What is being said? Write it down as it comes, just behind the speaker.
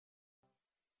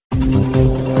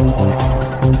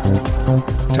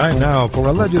Time now for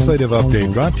a legislative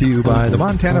update brought to you by the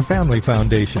Montana Family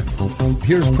Foundation.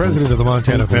 Here's President of the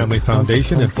Montana Family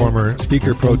Foundation and former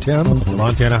Speaker Pro Tem, the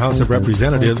Montana House of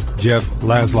Representatives, Jeff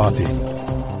Laszloffy.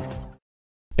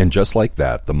 And just like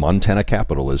that, the Montana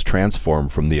Capitol is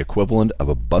transformed from the equivalent of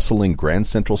a bustling Grand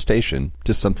Central Station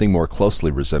to something more closely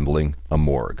resembling a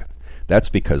morgue. That's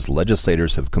because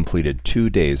legislators have completed 2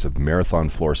 days of marathon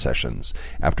floor sessions.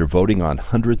 After voting on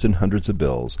hundreds and hundreds of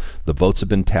bills, the votes have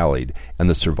been tallied, and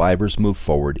the survivors move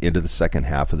forward into the second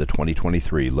half of the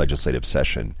 2023 legislative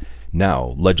session.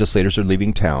 Now, legislators are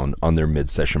leaving town on their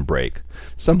mid-session break.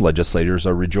 Some legislators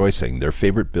are rejoicing. Their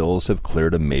favorite bills have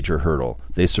cleared a major hurdle.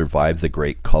 They survived the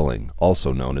great culling,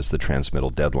 also known as the transmittal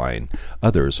deadline.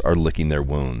 Others are licking their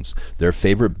wounds. Their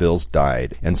favorite bills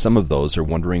died, and some of those are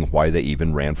wondering why they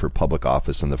even ran for public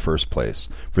office in the first place.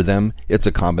 For them, it's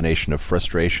a combination of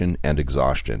frustration and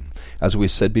exhaustion. As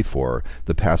we've said before,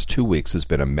 the past 2 weeks has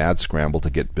been a mad scramble to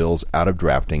get bills out of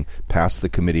drafting, past the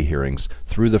committee hearings,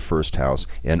 through the first house,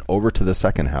 and over to the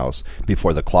second house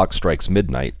before the clock strikes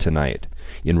midnight tonight.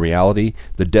 In reality,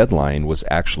 the deadline was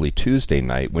actually Tuesday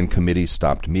night when committees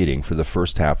stopped meeting for the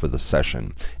first half of the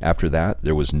session. After that,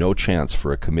 there was no chance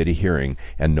for a committee hearing,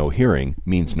 and no hearing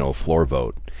means no floor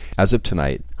vote. As of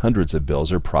tonight, hundreds of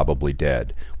bills are probably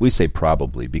dead. We say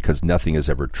probably because nothing is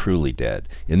ever truly dead.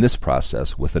 In this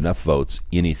process, with enough votes,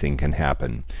 anything can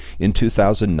happen. In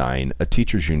 2009, a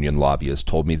teachers' union lobbyist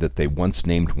told me that they once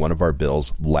named one of our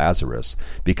bills Lazarus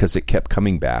because it kept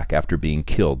coming back after being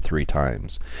killed 3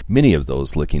 times. Many of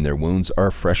those licking their wounds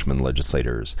are freshman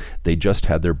legislators. They just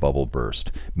had their bubble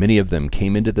burst. Many of them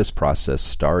came into this process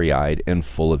starry-eyed and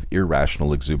full of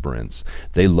irrational exuberance.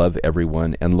 They love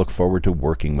everyone and look forward to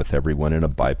working with everyone in a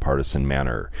bipartisan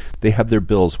manner. They have their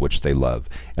bills which they love,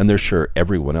 and they're sure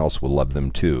everyone else will love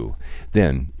them too.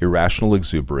 Then, irrational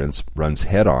exuberance runs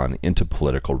head-on into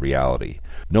political reality.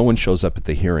 No one shows up at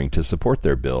the hearing to support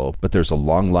their bill, but there's a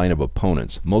long line of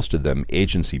opponents, most of them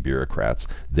agency bureaucrats,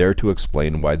 there to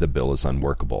explain why the bill is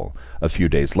unworkable. A few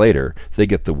days later, they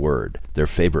get the word. Their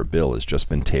favorite bill has just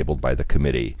been tabled by the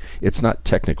committee. It's not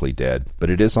technically dead, but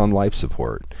it is on life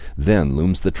support. Then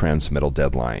looms the transmittal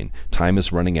deadline. Time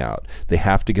is running out. They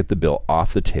have to get the bill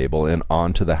off the table and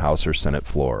onto the House or Senate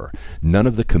floor. None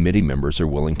of the committee members are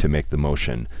willing to make the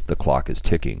motion. The clock is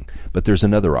ticking. But there's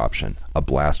another option, a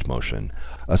blast motion.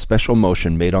 A special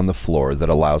motion made on the floor that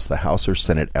allows the House or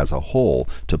Senate as a whole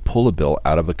to pull a bill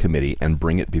out of a committee and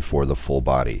bring it before the full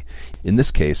body. In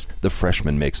this case, the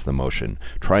freshman makes the motion,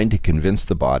 trying to convince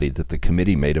the body that the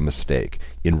committee made a mistake.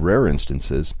 In rare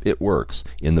instances, it works.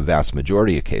 In the vast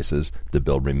majority of cases, the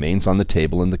bill remains on the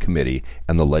table in the committee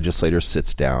and the legislator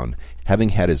sits down, having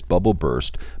had his bubble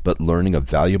burst, but learning a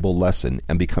valuable lesson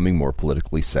and becoming more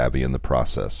politically savvy in the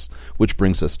process. Which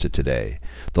brings us to today.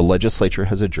 The legislature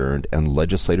has adjourned and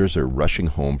legislators are rushing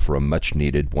home for a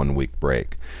much-needed 1-week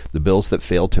break. The bills that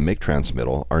failed to make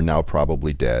transmittal are now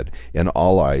probably dead, and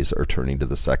all eyes are turning to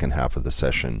the second half of the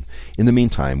session. In the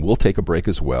meantime, we'll take a break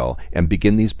as well and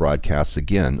begin these broadcasts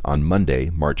again on Monday,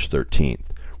 March 13th.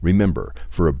 Remember,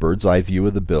 for a bird's-eye view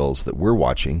of the bills that we're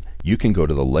watching, you can go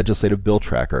to the Legislative Bill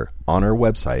Tracker on our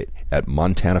website at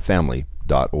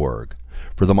montanafamily.org.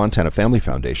 For the Montana Family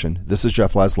Foundation, this is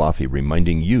Jeff Laszloffy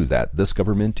reminding you that this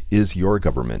government is your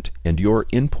government, and your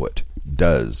input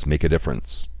does make a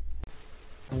difference.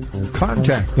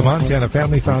 Contact the Montana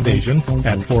Family Foundation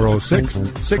at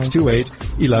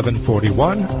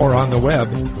 406-628-1141 or on the web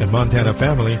at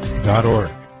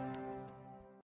montanafamily.org.